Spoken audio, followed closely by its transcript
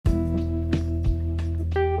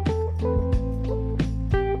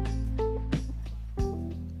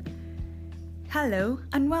Hello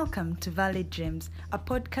and welcome to Valid Dreams, a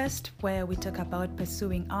podcast where we talk about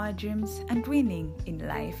pursuing our dreams and winning in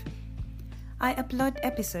life. I upload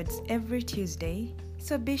episodes every Tuesday,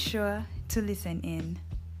 so be sure to listen in.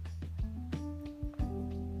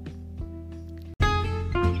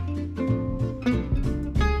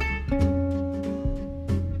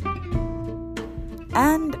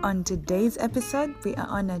 And on today's episode, we are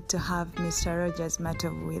honored to have Mr. Rogers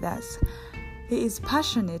Matovu with us. He is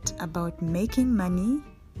passionate about making money,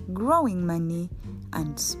 growing money,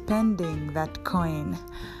 and spending that coin.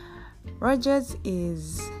 Rogers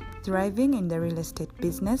is thriving in the real estate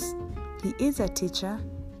business. He is a teacher,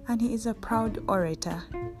 and he is a proud orator.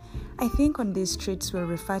 I think on these streets we'll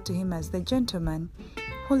refer to him as the gentleman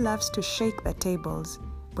who loves to shake the tables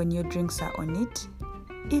when your drinks are on it,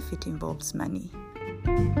 if it involves money.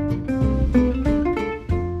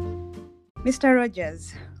 Mr.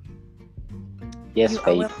 Rogers. Yes, you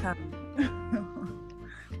Faith. Are welcome.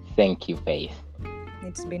 Thank you, Faith.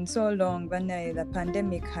 It's been so long, but the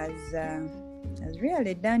pandemic has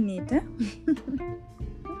really done it. Eh?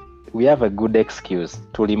 We have a good excuse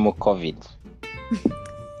to remove COVID.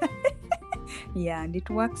 Yeah, and it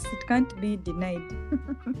works. It can't be denied.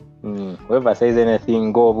 Whoever says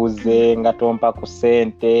anything, go buze, nga tompa ku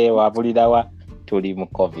sente, wabulirawa, tuli mu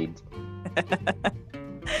COVID.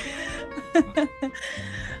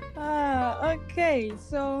 Okay,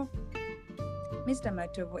 so Mr.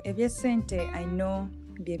 Matovu, ebye sente I know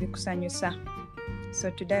bye bikusanyusa. So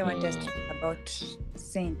today I want us to talk about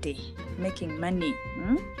sente, making money.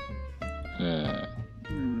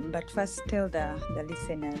 But first tell the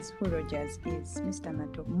listeners who Rogers is. Mr.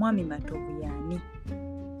 Matovu, Mwami Matovu yani.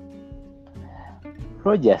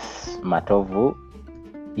 Rogers Matovu,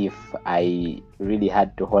 if I really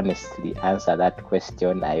had to honestly answer that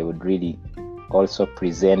question, I would really also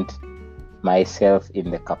present myself in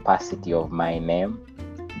the capacity of my name,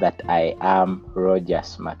 that I am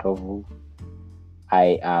Rogers Matovu.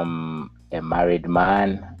 I am a married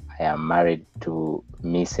man. I am married to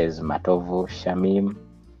Mrs. Matovu Shamim.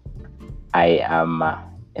 I am a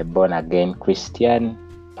born-again Christian,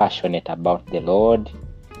 passionate about the Lord,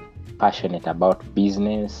 passionate about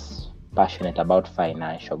business, passionate about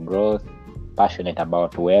financial growth, passionate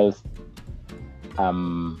about wealth.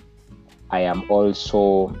 I am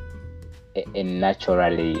also a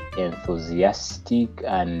naturally enthusiastic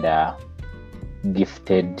and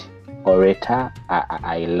gifted orator.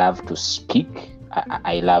 I love to speak.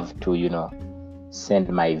 I love to, send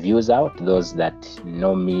my views out. Those that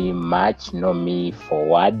know me much know me for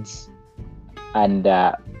words. And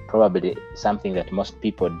probably something that most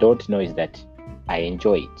people don't know is that I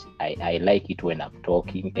enjoy it. I like it when I'm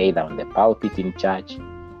talking, either on the pulpit in church.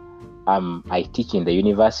 I teach in the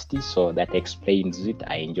university, so that explains it.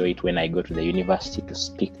 I enjoy it when I go to the university to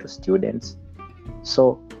speak to students.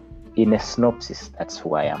 So, in a synopsis, that's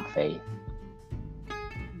who I am, Faith.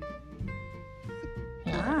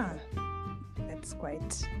 That's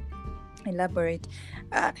quite elaborate.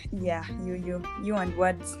 You and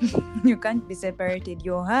words, you can't be separated.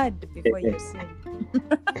 You're heard before you sing.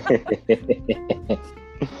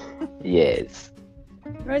 Yes.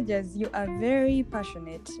 Rogers, you are very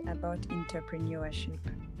passionate about entrepreneurship.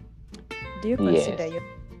 Do you consider you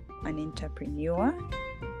an entrepreneur?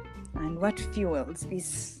 And what fuels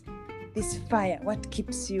this fire? What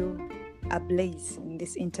keeps you ablaze in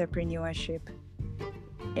this entrepreneurship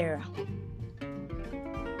era?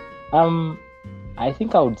 I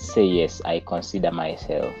think I would say yes. I consider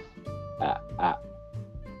myself I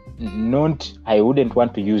wouldn't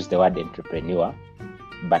want to use the word entrepreneur,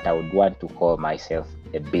 but I would want to call myself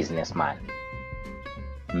a businessman.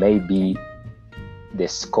 Maybe the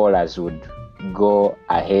scholars would go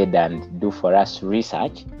ahead and do for us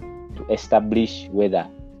research to establish whether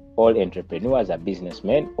all entrepreneurs are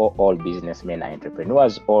businessmen or all businessmen are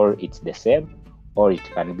entrepreneurs, or it's the same, or it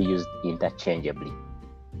can be used interchangeably.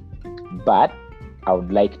 But I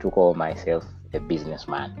would like to call myself a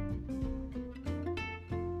businessman.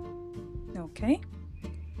 Okay.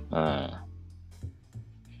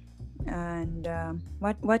 And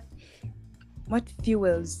what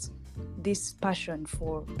fuels this passion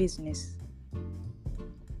for business?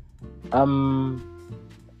 I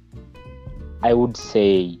would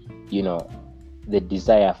say, the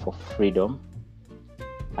desire for freedom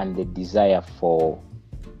and the desire for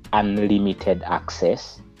unlimited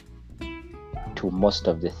access to most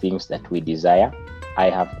of the things that we desire. I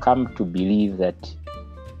have come to believe that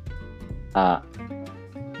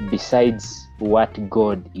besides what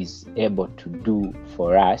God is able to do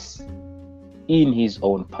for us in His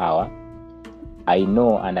own power, I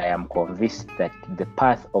know and I am convinced that the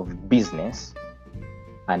path of business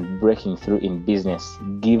and breaking through in business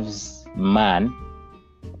gives man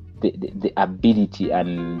the ability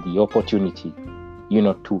and the opportunity,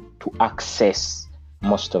 to access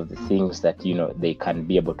most of the things that, they can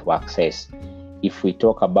be able to access. If we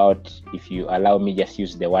talk about, if you allow me, just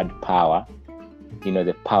use the word power,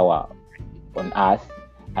 the power on earth,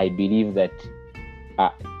 I believe that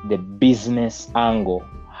the business angle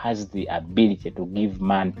has the ability to give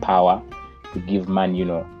man power, to give man,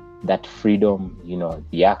 that freedom,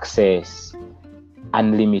 the access,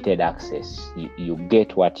 unlimited access. You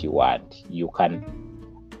get what you want. You can,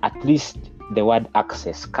 at least the word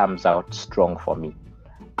access comes out strong for me,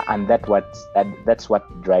 and that's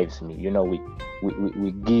what drives me.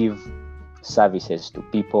 We give services to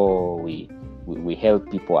people. We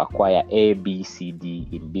help people acquire A, B, C, D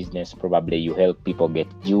in business. Probably you help people get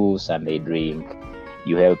juice and they drink.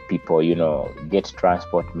 You help people, get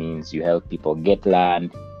transport means. You help people get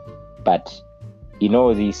land. But in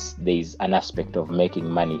all this, there's an aspect of making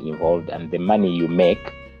money involved, and the money you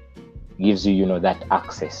make gives you, that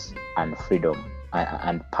access and freedom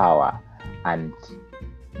and power and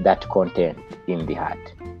that content in the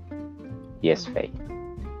heart. Yes, Faye.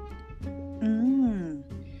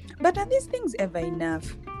 But are these things ever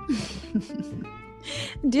enough?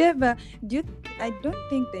 I don't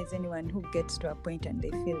think there's anyone who gets to a point and they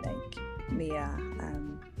feel like they are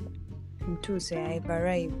to say, I've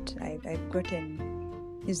arrived, I've gotten.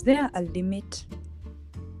 Is there a limit?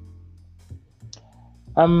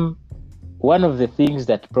 One of the things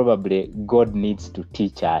that probably God needs to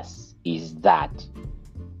teach us is that,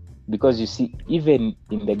 because you see, even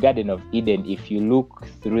in the Garden of Eden, if you look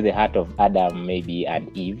through the heart of Adam maybe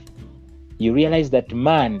and Eve, you realize that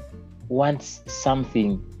man wants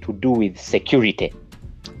something to do with security,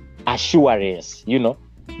 assurance,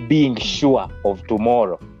 being sure of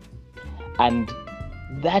tomorrow. And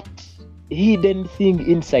that hidden thing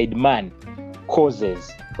inside man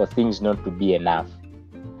causes for things not to be enough.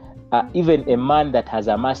 Even a man that has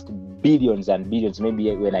amassed billions and billions,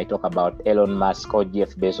 maybe when I talk about Elon Musk or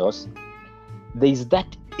Jeff Bezos, there is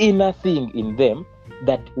that inner thing in them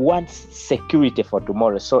that wants security for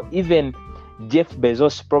tomorrow. So even Jeff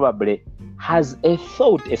Bezos probably has a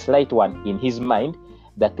thought, a slight one in his mind,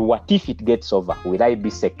 that what if it gets over? Will I be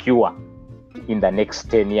secure in the next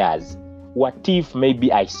 10 years? What if maybe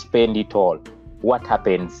I spend it all? What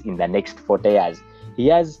happens in the next 40 years? He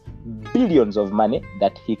has billions of money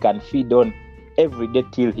that he can feed on every day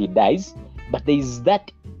till he dies, but there is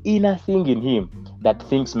that inner thing in him that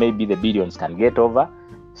thinks maybe the billions can get over.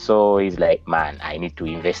 So he's like, man, I need to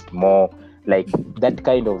invest more. Like that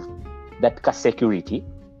kind of security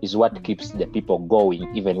is what keeps the people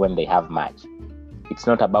going even when they have much. It's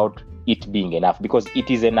not about it being enough, because it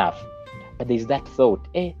is enough, but there's that thought,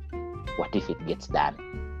 what if it gets done?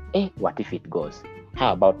 What if it goes?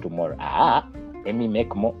 How about tomorrow? Let me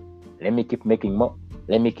make more. Let me keep making more.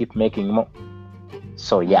 Let me keep making more.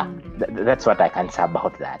 So yeah, that's what I can say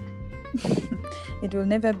about that. It will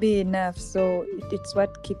never be enough, so it's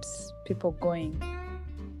what keeps people going.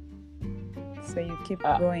 So you keep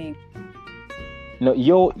going. No,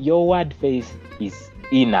 your word face is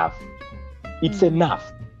enough. It's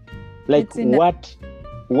enough. Like it's enough.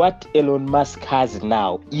 What Elon Musk has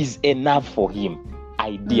now is enough for him,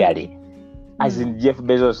 ideally. As in Jeff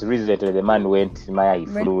Bezos recently, the man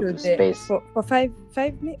flew to space. For 5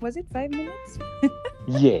 minutes, was it 5 minutes?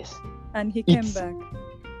 Yes. And he came back.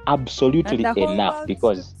 Absolutely enough,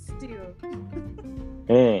 because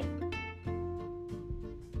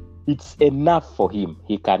it's enough for him.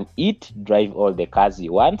 He can eat, drive all the cars he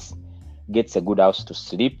wants, gets a good house to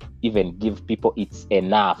sleep, even give people. It's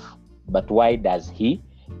enough. But why does he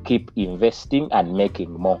keep investing and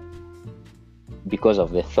making more? Because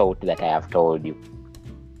of the thought that I have told you.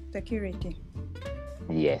 Security.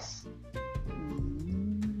 Yes.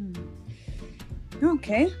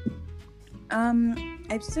 Okay.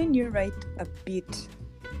 I've seen you write a bit.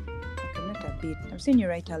 Okay, not a bit. I've seen you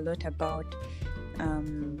write a lot about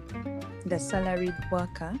the salaried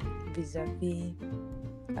worker vis-a-vis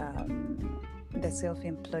the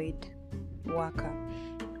self-employed worker,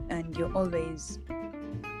 and you're always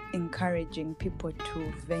encouraging people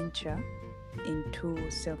to venture into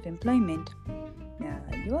self-employment.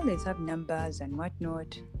 You always have numbers and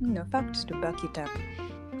whatnot, facts to back it up.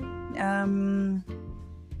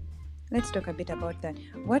 Let's talk a bit about that.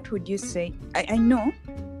 What would you say? I know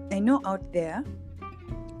out there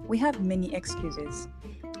we have many excuses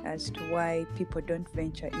as to why people don't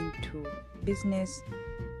venture into business,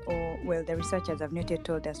 or the researchers have not yet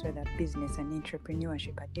told us whether business and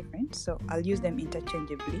entrepreneurship are different, so I'll use them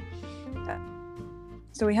interchangeably.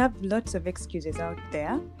 So we have lots of excuses out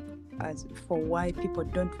there as for why people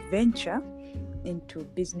don't venture into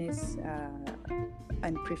business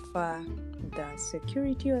and prefer the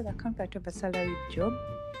security or the comfort of a salaried job.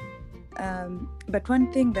 But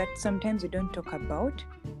one thing that sometimes we don't talk about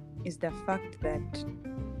is the fact that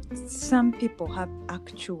some people have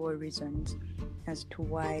actual reasons as to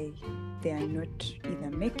why they are not either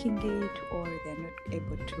making it or they're not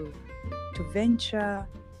able to venture.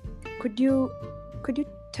 Could you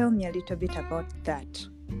tell me a little bit about that?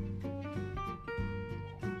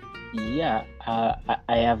 Yeah,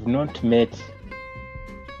 I have not met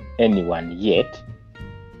anyone yet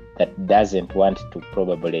that doesn't want to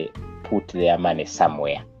probably put their money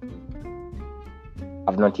somewhere.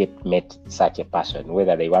 I've not yet met such a person,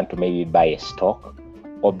 whether they want to maybe buy a stock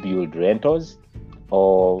or build rentals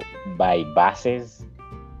or buy buses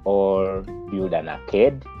or build an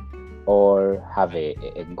arcade or have a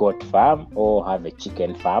goat farm or have a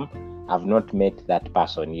chicken farm. I've not met that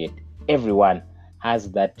person yet. Everyone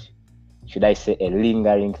has that, should I say, a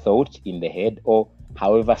lingering thought in the head, or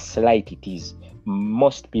however slight it is.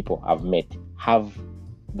 Most people I've met have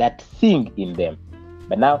that thing in them.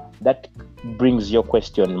 But now that brings your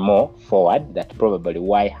question more forward, that probably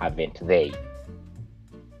why haven't they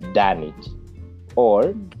done it?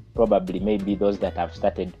 Or probably maybe those that have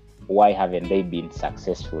started, why haven't they been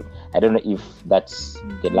successful? I don't know if that's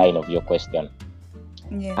the line of your question.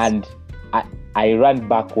 Yes. And I run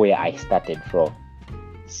back where I started from,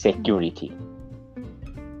 security.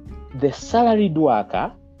 The salaried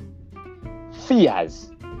worker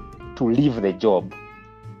fears to leave the job,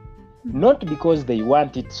 not because they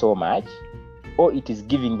want it so much or it is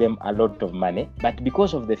giving them a lot of money, but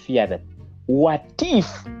because of the fear that what if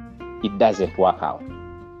it doesn't work out?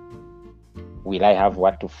 Will I have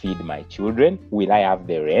what to feed my children? Will I have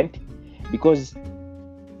the rent? Because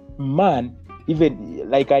man, even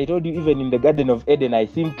like I told you, even in the Garden of Eden, I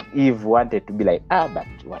think Eve wanted to be like, but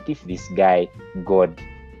what if this guy, God,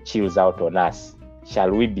 chills out on us?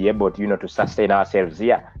 Shall we be able to, to sustain ourselves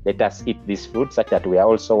here? Let us eat this fruit such that we are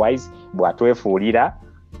also wise. I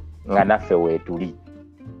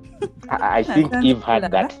think Eve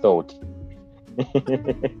had that thought.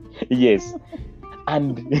 Yes.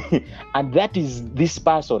 And that is this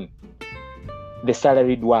person, the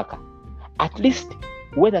salaried worker. At least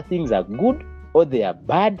whether things are good or they are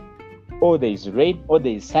bad, or there is rain or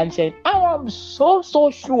there is sunshine, I am so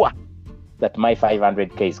sure that my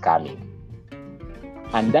 500k is coming.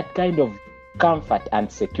 And that kind of comfort and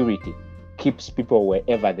security keeps people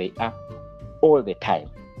wherever they are all the time.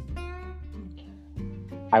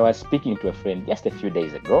 I was speaking to a friend just a few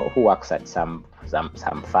days ago who works at some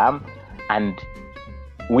farm, and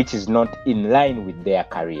which is not in line with their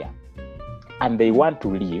career. And they want to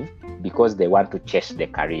leave because they want to chase the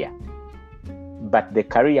career. But the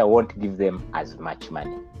career won't give them as much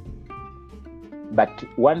money. But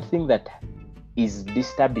one thing that is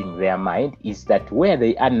disturbing their mind is that where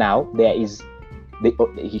they are now,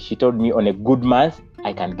 she told me on a good month,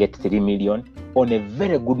 I can get 3 million. On a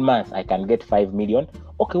very good month, I can get 5 million.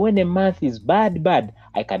 Okay, when a month is bad,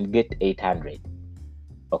 I can get 800.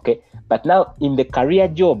 Okay, but now in the career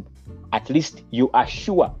job, at least you are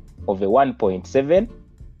sure of a 1.7,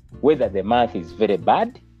 whether the month is very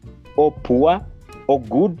bad or poor or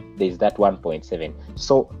good, there's that 1.7.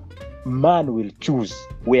 So man will choose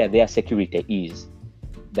where their security is,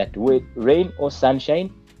 that with rain or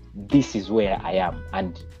sunshine, this is where I am.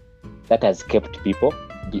 And that has kept people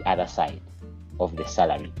the other side of the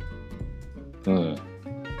salary.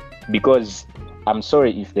 Because I'm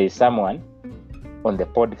sorry if there's someone on the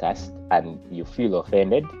podcast and you feel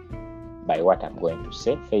offended by what I'm going to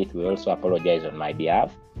say. Faith will also apologize on my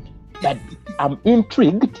behalf. But I'm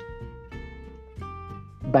intrigued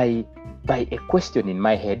by a question in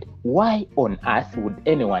my head. Why on earth would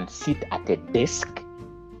anyone sit at a desk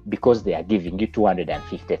because they are giving you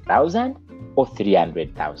 250,000 or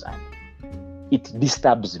 300,000? It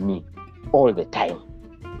disturbs me all the time.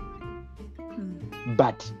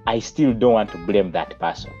 But I still don't want to blame that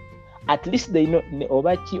person. At least they know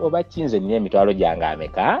obachinze niye mitwalo jange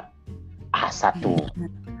ameka asatu.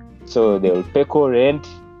 So they will pay rent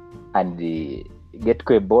and get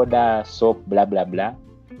a border, soap, blah blah blah.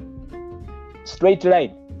 Straight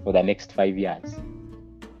line for the next 5 years.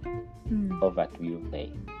 Over to you,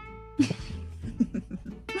 Faye.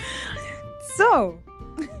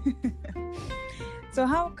 So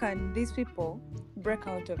how can these people break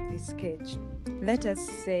out of this cage? Let us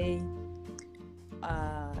say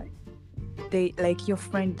they, like your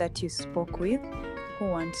friend that you spoke with, who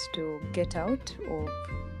wants to get out of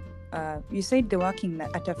you said they're working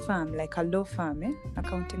at a firm, like a law firm,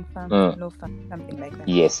 accounting firm, law firm, something like that.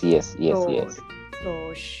 Yes.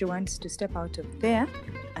 So she wants to step out of there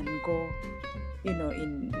and go,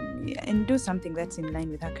 and do something that's in line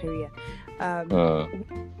with her career.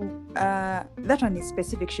 That one is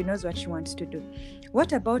specific. She knows what she wants to do.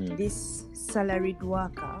 What about this salaried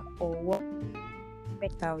worker or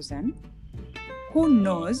 1,000 who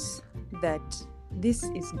knows that this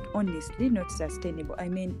is honestly not sustainable? I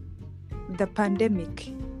mean, the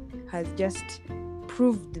pandemic has just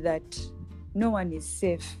proved that no one is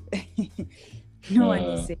safe. No one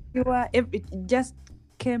is safe. It just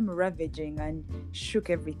came ravaging and shook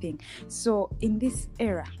everything. So in this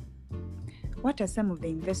era, what are some of the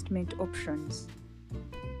investment options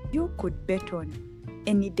you could bet on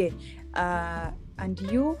any day? And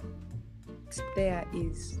you, there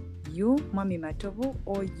is you, Mami Matovu,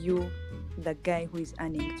 or you, the guy who is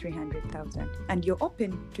earning 300,000, and you're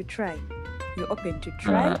open to try.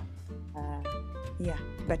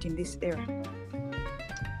 But in this era,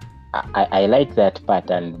 I like that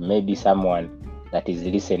part, and maybe someone that is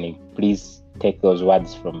listening, please take those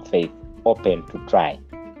words from Faith, open to try.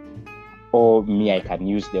 Or me, I can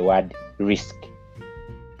use the word risk,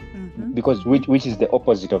 because which is the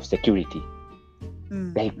opposite of security.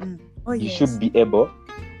 You should be able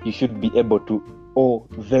to, or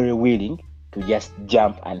very willing to just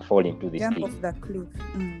jump and fall into this jump thing. Off the cliff.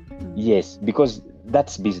 Yes, because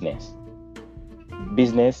that's business.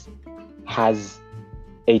 Business has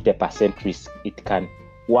 80% risk. It can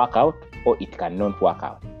work out or it cannot work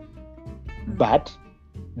out. But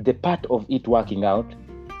the part of it working out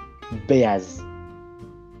bears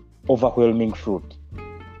overwhelming fruit.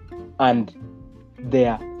 And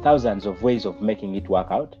there are thousands of ways of making it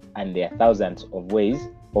work out, and there are thousands of ways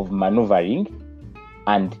of maneuvering,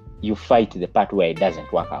 and you fight the part where it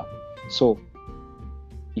doesn't work out. So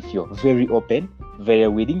if you're very open, very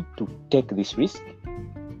willing to take this risk,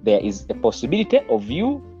 there is a possibility of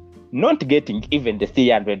you not getting even the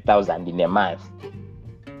 300,000 in a month.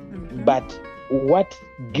 But what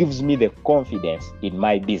gives me the confidence in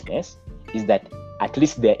my business is that at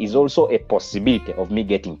least there is also a possibility of me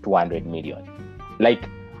getting 200 million. Like,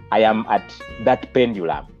 I am at that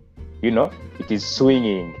pendulum, it is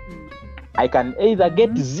swinging. I can either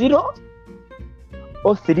get 0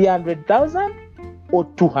 or 300,000 or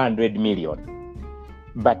 200 million.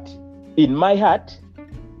 But in my heart,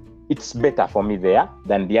 it's better for me there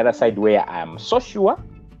than the other side where I am so sure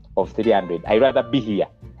of 300. I'd rather be here.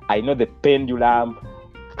 I know the pendulum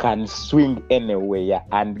can swing anywhere,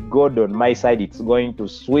 and God on my side, it's going to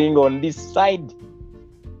swing on this side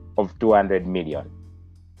of 200 million.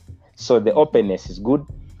 So the openness is good,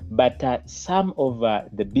 but some of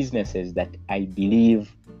the businesses that I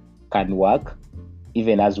believe can work,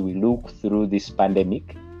 even as we look through this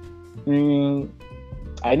pandemic,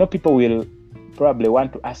 I know people will probably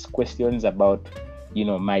want to ask questions about,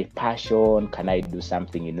 my passion. Can I do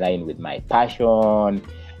something in line with my passion?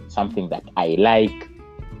 Something that I like?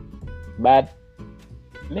 But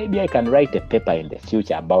maybe I can write a paper in the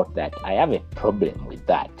future about that. I have a problem with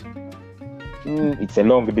that. It's a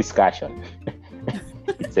long discussion.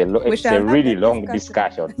 It's a really long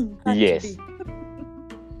discussion. Yes.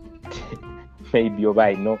 Maybe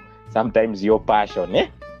I know sometimes your passion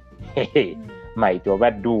might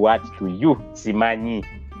overdo what to you, Simani.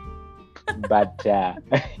 But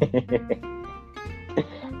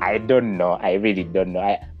I don't know. I really don't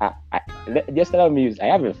know. I just allow me. I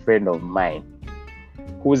have a friend of mine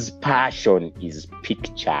whose passion is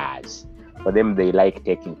pictures. For them, they like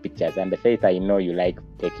taking pictures. And the Faith, I know you like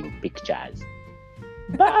taking pictures.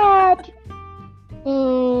 But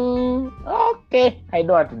okay, I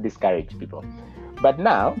don't want to discourage people. But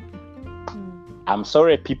now, I'm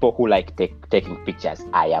sorry, people who like taking pictures.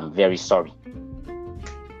 I am very sorry.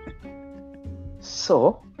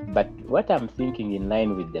 So, but what I'm thinking in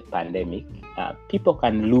line with the pandemic, people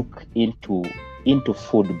can look into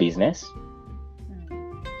food business,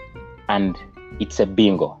 and it's a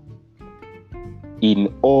bingo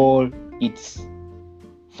in all its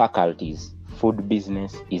faculties. Food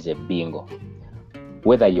business is a bingo.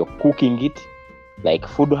 Whether you're cooking it like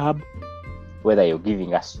Food Hub, whether you're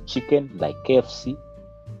giving us chicken like KFC,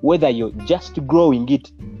 whether you're just growing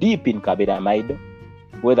it deep in Kabera Maido,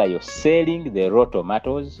 whether you're selling the raw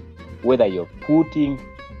tomatoes, whether you're putting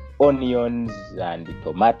onions and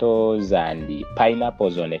tomatoes and the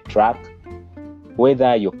pineapples on a truck,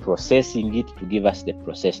 whether you're processing it to give us the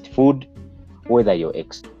processed food, whether you're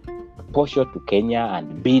exposure to Kenya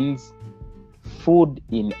and beans, food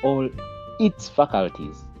in all its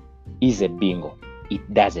faculties is a bingo.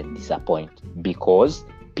 It doesn't disappoint because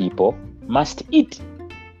people must eat.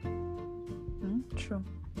 True.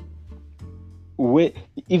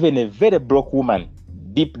 Even a very broke woman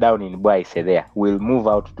deep down in Bwaise there, will move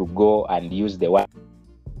out to go and use the one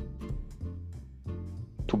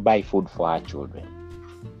to buy food for her children.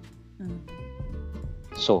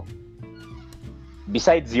 So,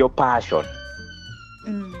 besides your passion,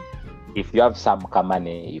 if you have some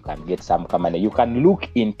money, you can get some money. You can look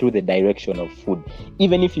into the direction of food.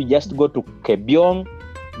 Even if you just go to Kebyong,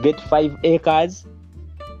 get 5 acres,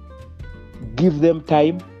 give them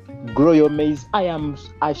time, grow your maize. I am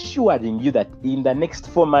assuring you that in the next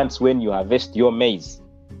 4 months when you harvest your maize,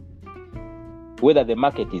 whether the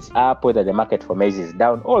market is up, whether the market for maize is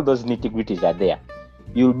down, all those nitty-gritties are there.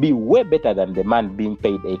 You'll be way better than the man being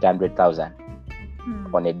paid 800,000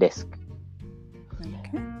 on a desk.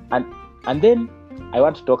 Okay. And then I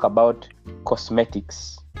want to talk about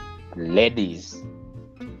cosmetics. Ladies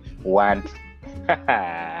want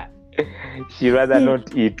she rather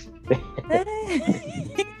not eat.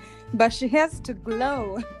 But she has to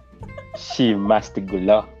glow. She must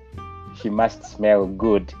glow. She must smell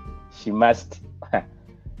good. She must.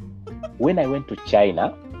 When I went to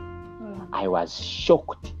China, I was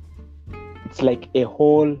shocked. It's like a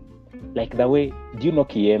whole, like the way, do you know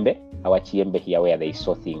Kiembe? Our Kiembe here where they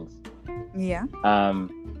saw things. Yeah.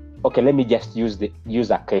 Okay, let me just use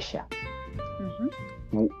Acacia.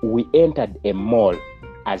 We entered a mall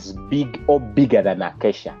as big or bigger than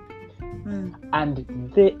Acacia. And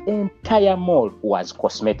the entire mall was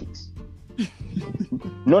cosmetics.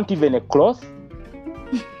 Not even a cloth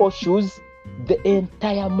or shoes. The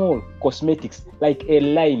entire mall, cosmetics, like a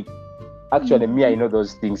line. Actually, me, I know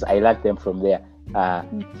those things. I learned them from there.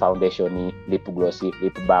 Foundation, lip gloss,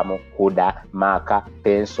 lip balm, Huda, marker,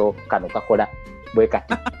 pencil, Coca-Cola,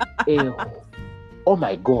 Bwekati. Oh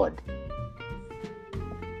my God.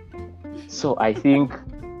 So I think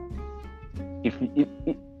if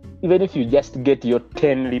even if you just get your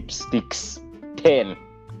 10 lipsticks, 10,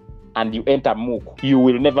 and you enter MOOC, you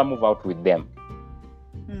will never move out with them.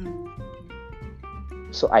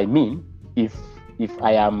 So I mean, if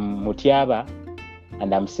I am Mutiaba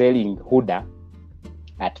and I'm selling Huda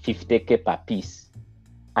at 50k per piece,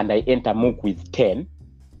 and I enter MOOC with 10,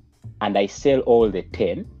 and I sell all the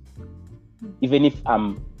 10, even if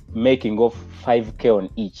I'm making off 5k on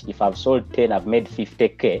each, if I've sold 10, I've made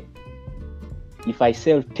 50k. If I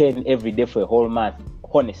sell 10 every day for a whole month,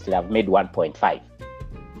 honestly, I've made 1.5.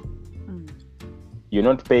 You're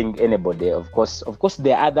not paying anybody. Of course,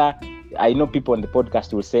 there are other, I know people on the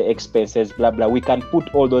podcast will say expenses, blah, blah. We can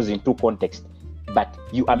put all those into context, but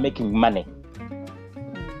you are making money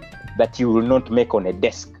that you will not make on a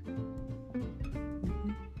desk.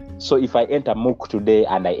 So if I enter MOOC today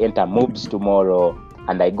and I enter MOOBS tomorrow,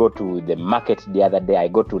 and I go to the market the other day, I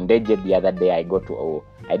go to Ndeje the other day, I go to,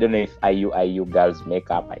 I don't know if IU girls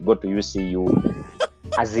makeup, I go to UCU,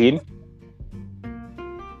 as in,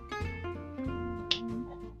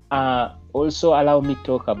 also allow me to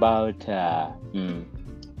talk about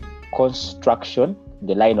construction,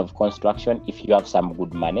 the line of construction. If you have some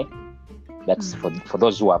good money, that's for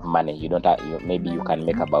those who have money. You don't have, maybe you can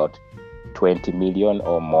make about 20 million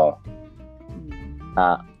or more.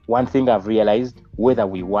 One thing I've realized, whether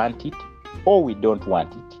we want it or we don't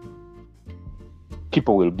want it,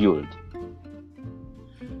 people will build.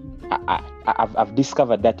 I've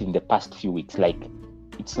discovered that in the past few weeks. Like,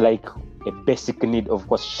 it's like a basic need. Of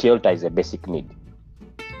course, shelter is a basic need.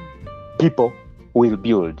 People will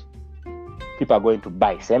build. People are going to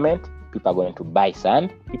buy cement. People are going to buy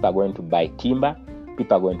sand. People are going to buy timber.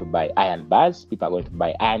 People are going to buy iron bars. People are going to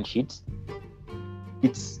buy iron sheets.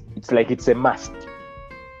 It's like it's a must.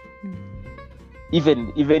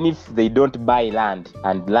 Even if they don't buy land,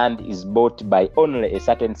 and land is bought by only a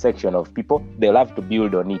certain section of people, they'll have to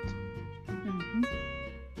build on it.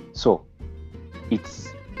 So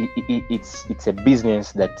it's a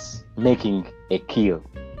business that's making a kill.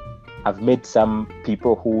 I've met some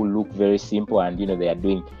people who look very simple, and they are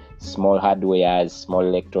doing small hardware, small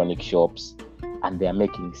electronic shops, and they are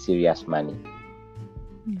making serious money.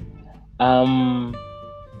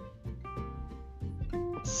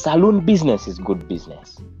 Salon business is good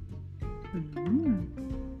business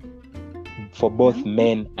for both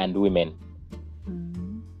men and women.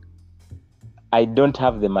 I don't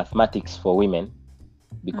have the mathematics for women,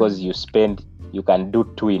 because you can do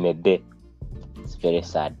 2 in a day. It's very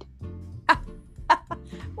sad.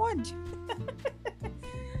 What?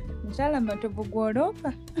 Mchala Matovu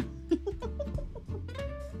gworopa.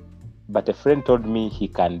 But a friend told me he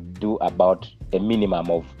can do about a minimum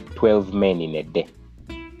of 12 men in a day.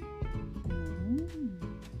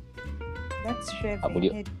 That's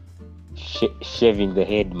shaving head. Shaving the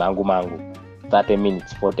head, mangu. 30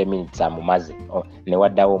 minutes, 40 minutes, amumaze.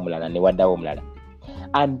 Newaddawo mulala.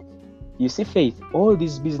 And You see, Faith, all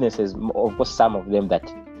these businesses, of course, some of them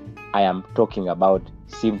that I am talking about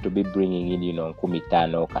seem to be bringing in, 15,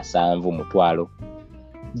 kasanvu, mutwalo.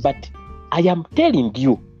 But I am telling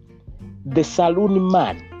you, the saloon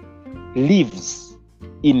man lives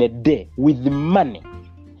in a day with the money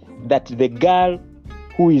that the girl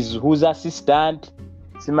whose assistant,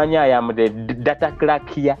 Simanya, I am the data clerk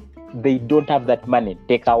here, they don't have that money.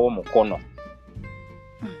 Take our mukono.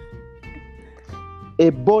 A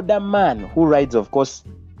border man who rides, of course,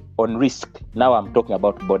 on risk. Now I'm talking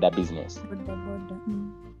about border business.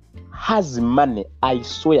 Has money, I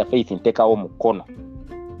swear, Faith, in take our mukono.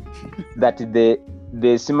 That the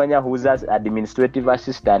Simanya who's administrative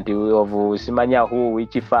assistant of Simanya who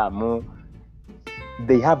which farm,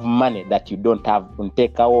 they have money that you don't have.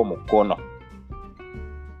 Take our mukono.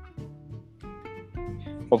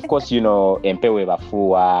 Of course, empewe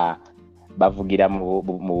bafuwa bavugira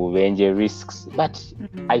mu benje risks, but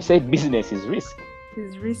I said business is risk.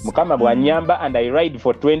 It's risk. Mukama bwanyamba and I ride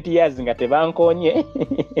for 20 years ngate bankonye.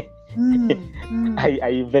 I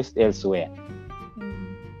invest elsewhere.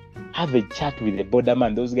 Have a chat with the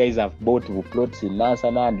borderman. Those guys have bought plots in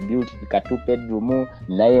Nansana and built a 2-bedroom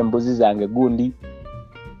naye mbuzi zange gundi,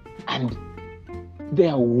 and they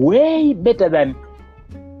are way better than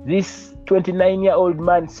this 29-year-old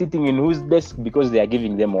man sitting in whose desk because they are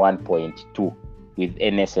giving them 1.2 with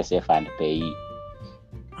NSSF and payee.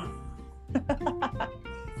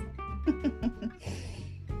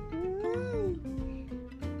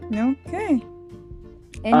 Okay.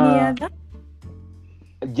 Any other?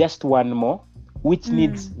 Just one more, which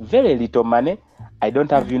needs very little money. I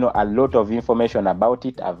don't have, a lot of information about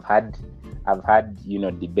it. I've had,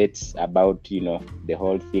 debates about, the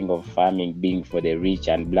whole thing of farming being for the rich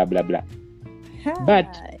and blah, blah, blah.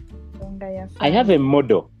 But I have a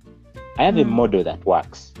model. I have a model that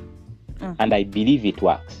works. And I believe it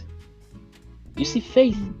works. You see,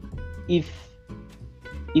 Faith, if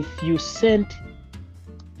you sent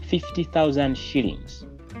 50,000 shillings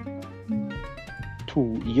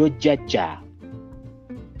to your jaja,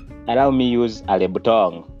 allow me use a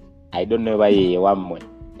lebutong. I don't know why you want more.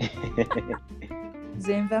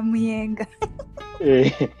 Zemva muyenga.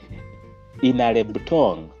 In a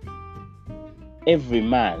lebutong, every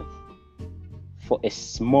month for a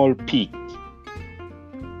small pig.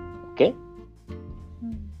 Okay?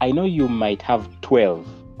 I know you might have 12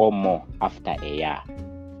 or more after a year.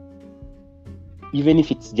 Even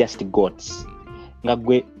if it's just goats.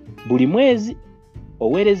 Ngagwe buli mwezi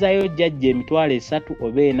owerezayo jajja emitwalo 3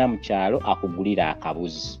 oba 4 mu kyalo akugulira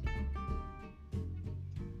akabuzi.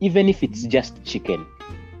 Even if it's just chicken.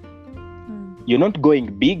 You're not going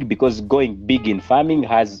big, because going big in farming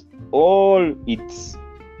has all its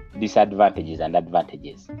disadvantages and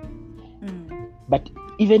advantages. But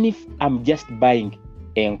even if I'm just buying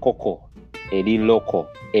a nkoko, a liloko,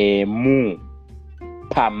 a moo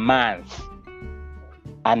per month,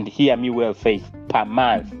 and hear me well, Faith, per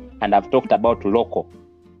month, and I've talked about local,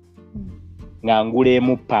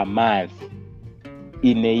 ngangulemu per month,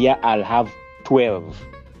 in a year I'll have 12,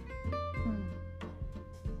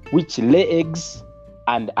 which lay eggs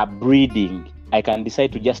and are breeding. I can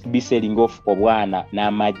decide to just be selling off obwana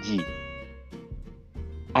na maji.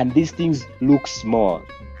 And these things look small,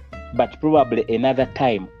 but probably another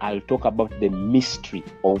time I'll talk about the mystery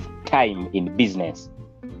of time in business.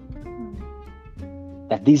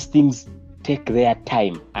 That these things take their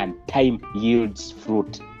time, and time yields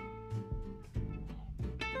fruit.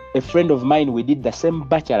 A friend of mine, we did the same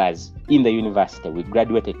bachelor's in the university. We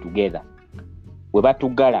graduated together. We were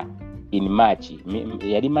together in March.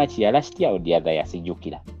 Yali March ya last year or the other year,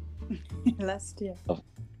 sijukira. Last year.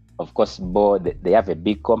 Of course, they have a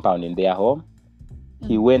big compound in their home.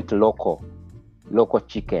 He went local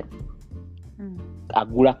chicken.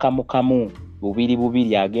 Agula kamu.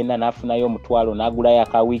 Bubiri agenda nafunayo mutwalo nagulayo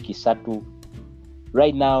akawiki 3.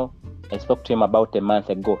 Right now, I spoke to him about a month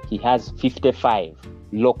ago. He has 55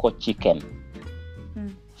 local chicken.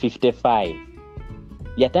 55.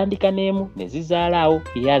 Yatandika nemu nezizalao.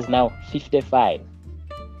 He has now 55.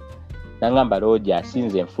 Nangamba Roger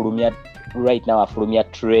since mfulumia right now afulumia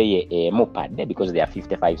tray per day, because they are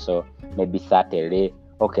 55, so maybe 30.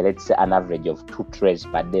 Okay, let's say an average of 2 trays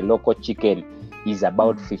per day. Local chicken is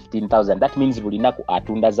about 15,000. That means bulinaku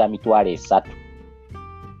atunda za mitwalo 3.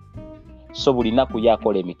 So bulinaku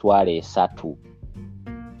yakola emitwalo 3.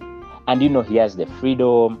 And he has the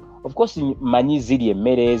freedom. Of course, manyi ziri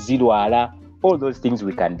emmere zirwala. All those things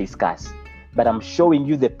we can discuss. But I'm showing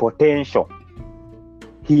you the potential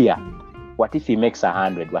here. What if he makes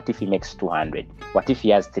 100? What if he makes 200? What if he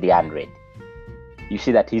has 300? You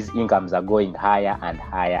see that his incomes are going higher and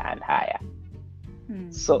higher and higher.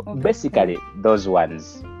 So Okay. basically, those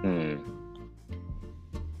ones.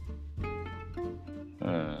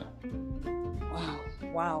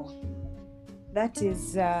 Wow. That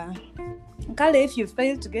is, Kale, if you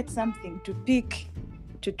fail to get something to pick,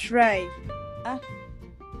 to try,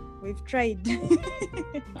 we've tried.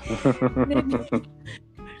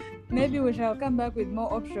 Maybe we shall come back with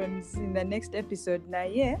more options in the next episode. Now,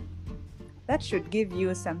 yeah, that should give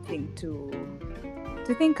you something to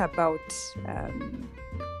think about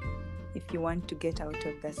if you want to get out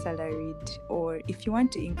of the salaried or if you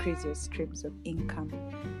want to increase your streams of income.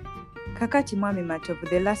 Kakati Mwami Matovu,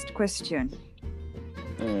 the last question.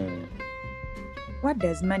 What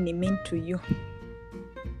does money mean to you?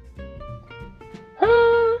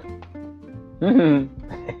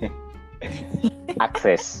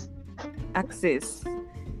 Access. Access.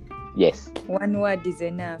 Yes. One word is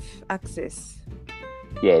enough. Access.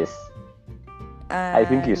 Yes. I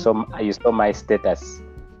think you saw my status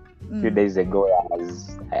a few days ago.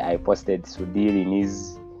 I posted Sudhir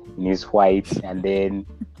in his white, and then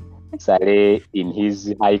Saleh in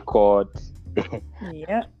his high coat.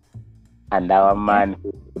 Yeah. And our man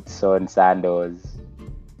who puts on sandals.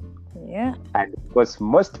 Yeah. And of course,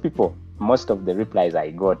 most of the replies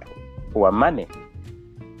I got were money.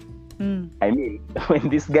 I mean, when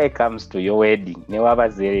this guy comes to your wedding, never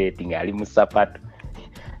zerating ali musapato.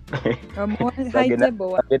 High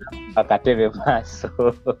table. Akatebe maso.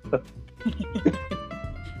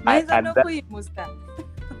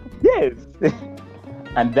 Yes.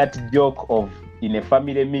 And that joke of in a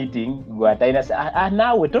family meeting, gwataina say,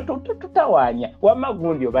 nawe tutawanya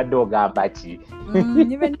wamagundi obadde ogamba ki.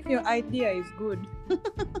 Even if your idea is good.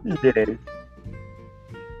 Yes.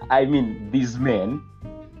 I mean, these men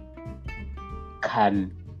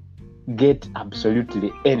can get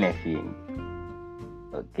absolutely anything.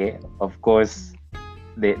 Okay, of course,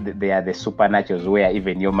 they are the supernaturals where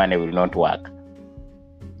even your money will not work.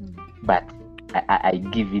 But I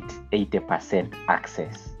give it 80%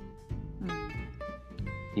 access.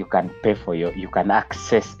 You can pay you can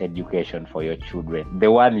access education for your children, the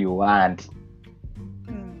one you want.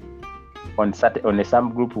 On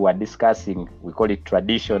some group we were discussing, we call it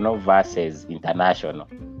traditional versus international.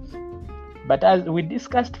 But as we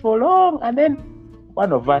discussed for long, and then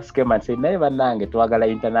one of us came and said, "Never nange twagala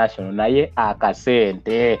international, naye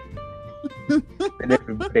akasente." And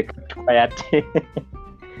everybody kept quiet.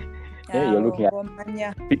 You're looking at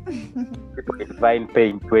people in Vine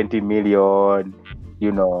paying 20 million,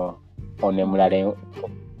 on a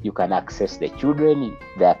you can access the children,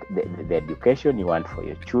 the education you want for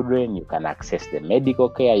your children. You can access the medical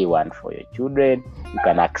care you want for your children. You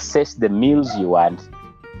can access the meals you want.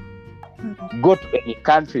 Go to any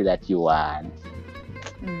country that you want.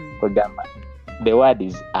 The word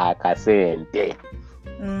is akasente.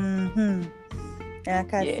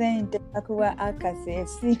 Akasente akuwa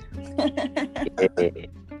akasesi.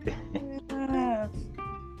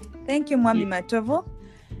 Thank you, Mwami Matovu.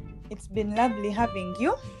 It's been lovely having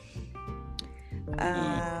you.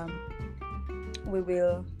 We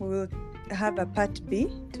will have a part B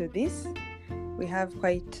to this. We have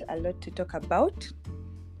quite a lot to talk about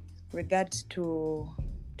regards to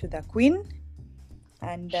the Queen,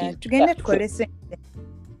 and tugende tukolese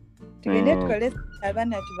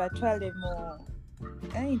abana tubatwale mu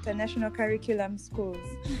international curriculum schools.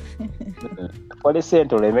 Kolese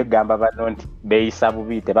ntoleme gamba bano nti beeyisa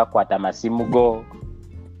bubi tebakwata masimu go.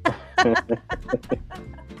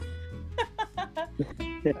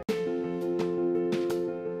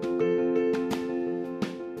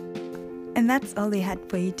 And that's all we had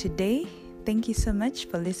for you today. Thank you so much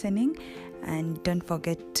for listening, and don't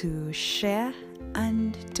forget to share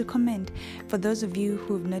and to comment. For those of you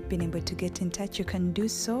who've not been able to get in touch, you can do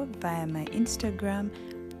so via my Instagram,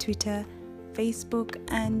 Twitter, Facebook,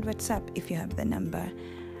 and WhatsApp if you have the number.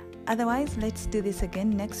 Otherwise, let's do this again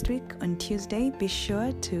next week on Tuesday. Be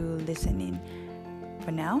sure to listen in.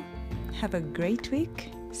 For now, have a great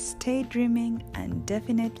week, stay dreaming, and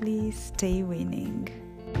definitely stay winning.